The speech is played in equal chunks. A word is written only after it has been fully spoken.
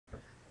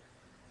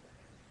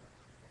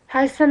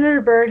Hi,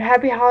 Senator Byrd.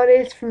 Happy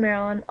holidays from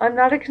Maryland. I'm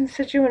not a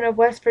constituent of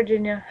West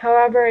Virginia.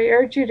 However, I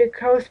urge you to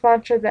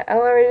co-sponsor the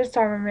LRA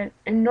Disarmament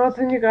and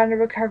Northern Uganda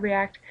Recovery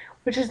Act,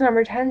 which is number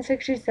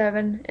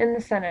 1067 in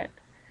the Senate.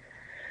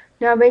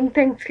 Now, being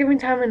Thanksgiving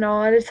time and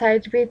all, I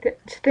decided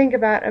to think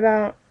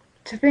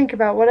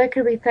about what I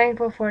could be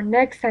thankful for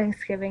next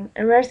Thanksgiving,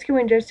 and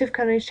rescuing Joseph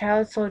Kony's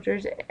child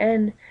soldiers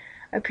and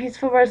a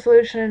peaceful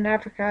resolution in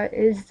Africa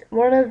is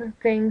one of the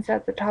things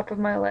at the top of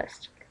my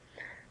list.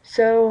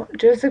 So,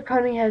 Joseph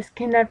Kony has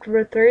kidnapped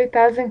over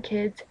 30,000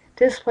 kids,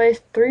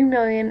 displaced 3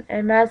 million,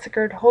 and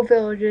massacred whole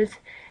villages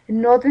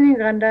in northern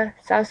Uganda,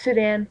 South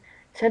Sudan,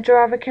 Central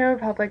African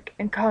Republic,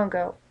 and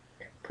Congo.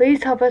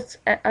 Please help us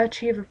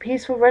achieve a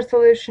peaceful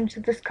resolution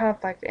to this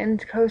conflict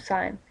and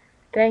co-sign.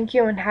 Thank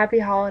you and happy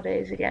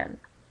holidays again.